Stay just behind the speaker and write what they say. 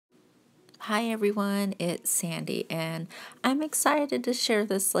Hi everyone, it's Sandy, and I'm excited to share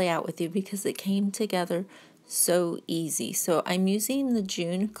this layout with you because it came together so easy. So I'm using the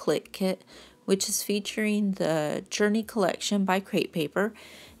June Click Kit, which is featuring the Journey Collection by Crate Paper.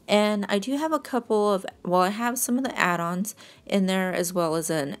 And I do have a couple of, well, I have some of the add-ons in there as well as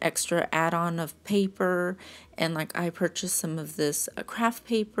an extra add-on of paper, and like I purchased some of this craft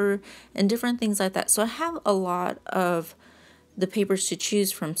paper and different things like that. So I have a lot of the papers to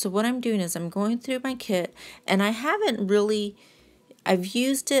choose from. So what I'm doing is I'm going through my kit, and I haven't really, I've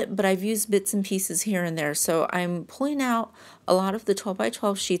used it, but I've used bits and pieces here and there. So I'm pulling out a lot of the 12 by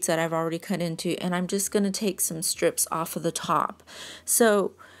 12 sheets that I've already cut into, and I'm just going to take some strips off of the top.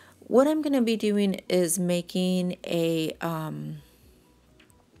 So what I'm going to be doing is making a, what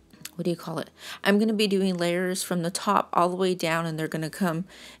do you call it? I'm going to be doing layers from the top all the way down, and they're going to come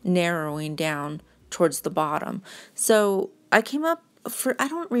narrowing down towards the bottom. So I came up for, I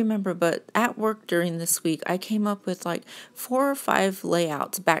don't remember, but at work during this week, I came up with like 4 or 5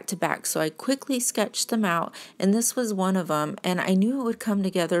 layouts back to back. So I quickly sketched them out, and this was one of them, and I knew it would come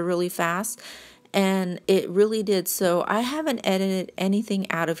together really fast, and it really did. So I haven't edited anything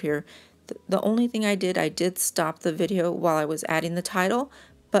out of here. The only thing I did stop the video while I was adding the title,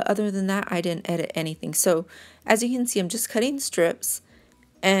 but other than that, I didn't edit anything. So as you can see, I'm just cutting strips,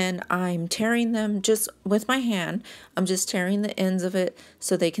 and I'm tearing them just with my hand. I'm just tearing the ends of it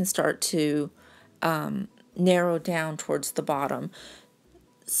so they can start to narrow down towards the bottom.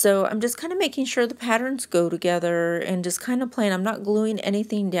 So I'm just kind of making sure the patterns go together and just kind of playing. I'm not gluing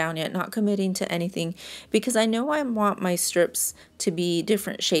anything down yet, not committing to anything, because I know I want my strips to be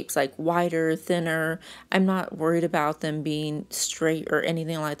different shapes, like wider, thinner. I'm not worried about them being straight or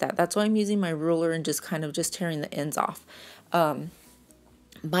anything like that. That's why I'm using my ruler and just kind of just tearing the ends off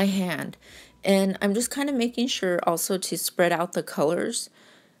by hand. And I'm just kind of making sure also to spread out the colors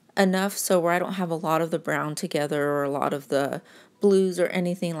enough so where I don't have a lot of the brown together or a lot of the blues or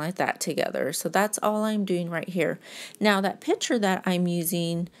anything like that together. So that's all I'm doing right here. Now that picture that I'm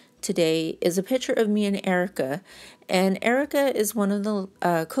using today is a picture of me and Erica, and Erica is one of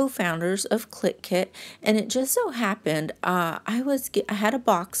the co-founders of Click Kit, and it just so happened I had a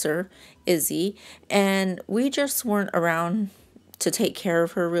boxer, Izzy, and we just weren't around to take care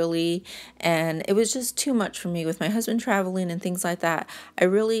of her really, and it was just too much for me with my husband traveling and things like that. I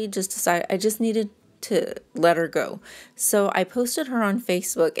really just decided I just needed to let her go. So I posted her on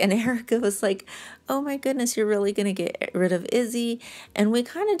Facebook, and Erica was like, oh my goodness, you're really gonna get rid of Izzy? And we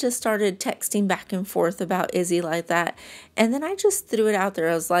kind of just started texting back and forth about Izzy like that, and then I just threw it out there.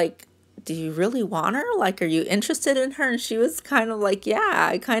 I was like, do you really want her? Like, are you interested in her? And she was kind of like, yeah,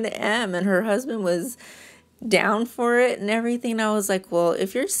 I kind of am. And her husband was down for it and everything. I was like, well,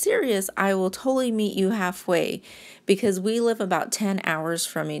 if you're serious, I will totally meet you halfway, because we live about 10 hours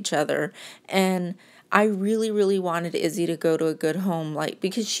from each other, and I really wanted Izzy to go to a good home, like,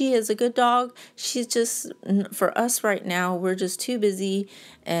 because she is a good dog. She's just, for us right now, we're just too busy,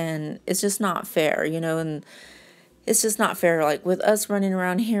 and it's just not fair, you know, and it's just not fair. Like with us running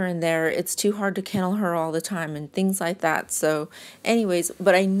around here and there, it's too hard to kennel her all the time and things like that. So anyways,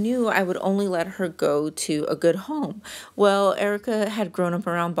 but I knew I would only let her go to a good home. Well, Erica had grown up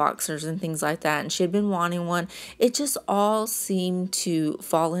around boxers and things like that, and she had been wanting one. It just all seemed to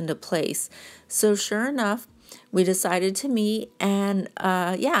fall into place. So sure enough, we decided to meet, and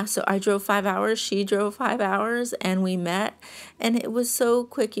yeah, so I drove 5 hours, she drove 5 hours, and we met, and it was so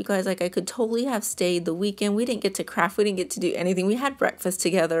quick, you guys. Like, I could totally have stayed the weekend. We didn't get to craft, we didn't get to do anything. We had breakfast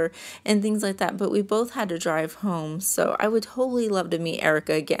together and things like that, but we both had to drive home. So I would totally love to meet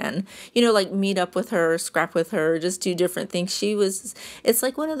Erica again, you know, like meet up with her, scrap with her, just do different things. It's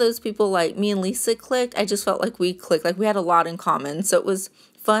like one of those people, like me and Lisa clicked. I just felt like we clicked, like we had a lot in common, so it was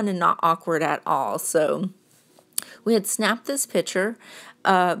fun and not awkward at all. So we had snapped this picture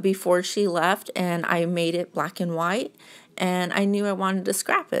before she left, and I made it black and white, and I knew I wanted to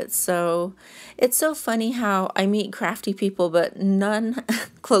scrap it. So it's so funny how I meet crafty people, but none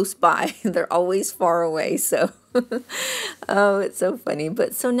close by. They're always far away. So oh, it's so funny.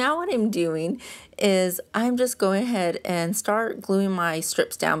 But so now what I'm doing is I'm just going ahead and start gluing my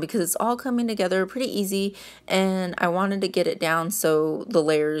strips down, because it's all coming together pretty easy, and I wanted to get it down so the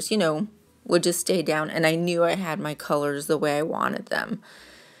layers, you know, would just stay down, and I knew I had my colors the way I wanted them.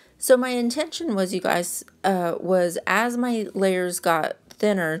 So my intention was, you guys, was as my layers got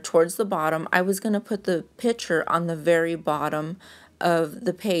thinner towards the bottom, I was going to put the picture on the very bottom of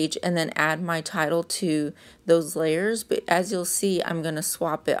the page and then add my title to those layers. But as you'll see, I'm going to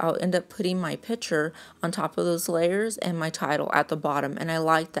swap it. I'll end up putting my picture on top of those layers and my title at the bottom, and I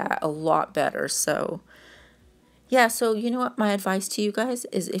like that a lot better. So yeah, so you know what my advice to you guys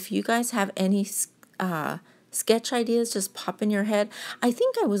is, if you guys have any sketch ideas just pop in your head. I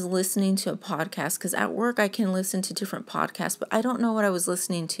think I was listening to a podcast, because at work I can listen to different podcasts, but I don't know what I was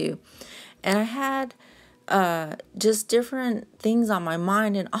listening to. And I had just different things on my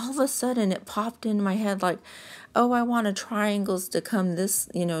mind, and all of a sudden it popped in my head like, oh, I want triangles to come this,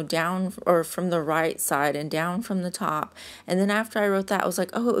 down, or from the right side and down from the top. And then after I wrote that, I was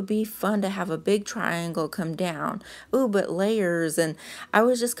like, oh, it would be fun to have a big triangle come down. Oh, but layers. And I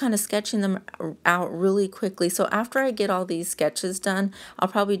was just kind of sketching them out really quickly. So after I get all these sketches done, I'll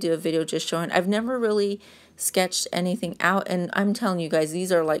probably do a video just showing. I've never really sketched anything out, and I'm telling you guys,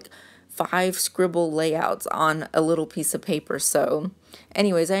 these are like 5 scribble layouts on a little piece of paper. So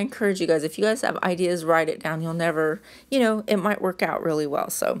anyways, I encourage you guys, if you guys have ideas, write it down. You'll never, it might work out really well.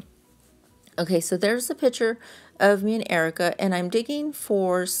 So okay, so there's a picture of me and Erica, and I'm digging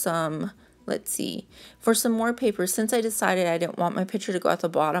for some, let's see, for some more paper. Since I decided I didn't want my picture to go at the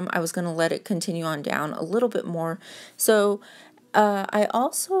bottom, I was going to let it continue on down a little bit more. So I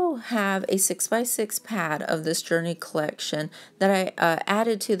also have a 6x6 pad of this Journey collection that I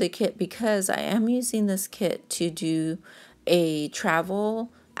added to the kit, because I am using this kit to do a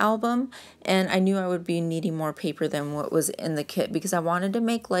travel album, and I knew I would be needing more paper than what was in the kit, because I wanted to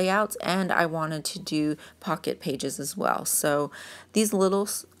make layouts and I wanted to do pocket pages as well. So these little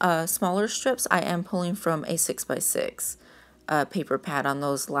smaller strips I am pulling from a 6x6 paper pad on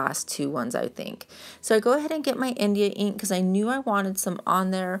those last 2 ones, I think. So I go ahead and get my India ink, because I knew I wanted some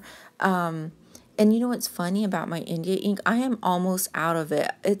on there. And you know what's funny about my India ink? I am almost out of it.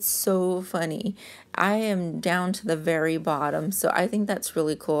 It's so funny. I am down to the very bottom. So I think that's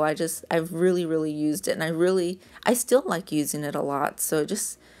really cool. I've really used it, and I still like using it a lot. So it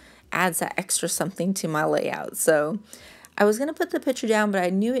just adds that extra something to my layout. So I was going to put the picture down, but I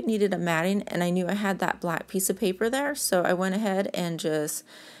knew it needed a matting, and I knew I had that black piece of paper there. So I went ahead and just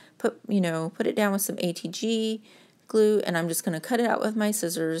put it down with some ATG glue, and I'm just going to cut it out with my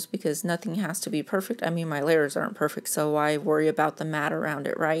scissors, because nothing has to be perfect. I mean, my layers aren't perfect, so why worry about the mat around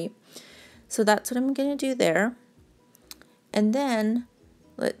it, right? So that's what I'm going to do there. And then,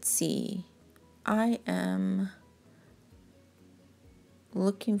 let's see, I am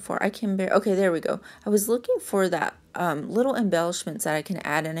looking for, okay, there we go. I was looking for that little embellishments that I can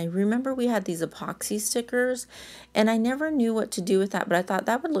add, and I remember we had these epoxy stickers, and I never knew what to do with that, but I thought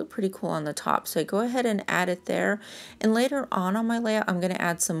that would look pretty cool on the top, so I go ahead and add it there. And later on my layout, I'm going to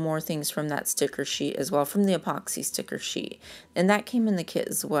add some more things from that sticker sheet as well, from the epoxy sticker sheet, and that came in the kit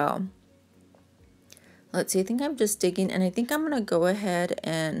as well. Let's see, I think I'm just digging, and I think I'm going to go ahead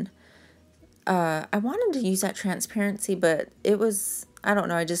and I wanted to use that transparency, but it was, I don't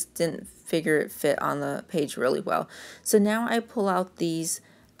know, I just didn't figure it fit on the page really well. So now I pull out these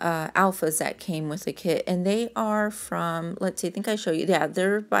alphas that came with the kit, and they are from, let's see, I think I show you, yeah,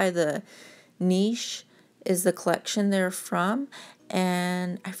 they're by the Niche is the collection they're from,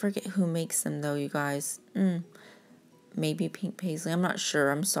 and I forget who makes them though, you guys. Maybe Pink Paisley, I'm not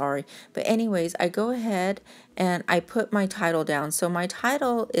sure, I'm sorry. But anyways, I go ahead and I put my title down. So my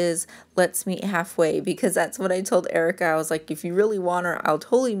title is Let's Meet Halfway, because that's what I told Erica. I was like, if you really want her, I'll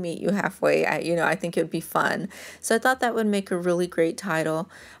totally meet you halfway. I think it would be fun. So I thought that would make a really great title.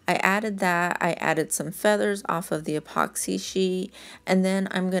 I added that. I added some feathers off of the epoxy sheet, and then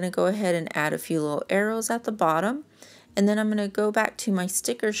I'm going to go ahead and add a few little arrows at the bottom. And then I'm going to go back to my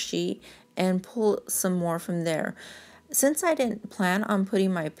sticker sheet and pull some more from there. Since I didn't plan on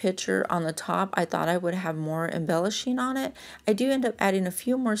putting my picture on the top, I thought I would have more embellishing on it. I do end up adding a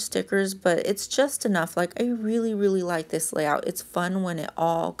few more stickers, but it's just enough. Like, I really like this layout. It's fun when it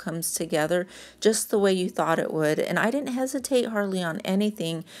all comes together just the way you thought it would. And I didn't hesitate hardly on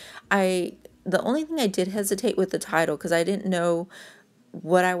anything. The only thing I did hesitate with the title, because I didn't know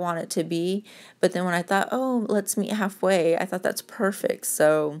what I want it to be. But then when I thought, oh, let's meet halfway, I thought that's perfect.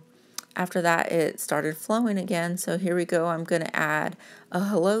 So after that, it started flowing again. So here we go. I'm going to add a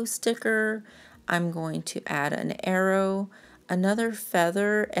hello sticker. I'm going to add an arrow, another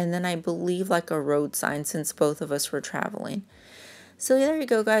feather, and then I believe like a road sign, since both of us were traveling. So there you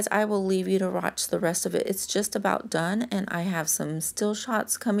go, guys. I will leave you to watch the rest of it. It's just about done, and I have some still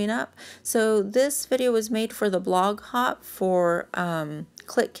shots coming up. So this video was made for the blog hop for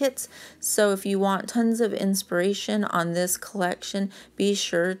Click Kits. So if you want tons of inspiration on this collection, be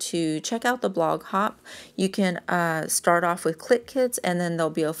sure to check out the blog hop. You can start off with Click Kits, and then there'll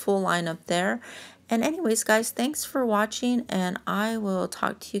be a full lineup there. And anyways, guys, thanks for watching, and I will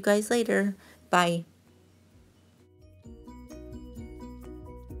talk to you guys later. Bye.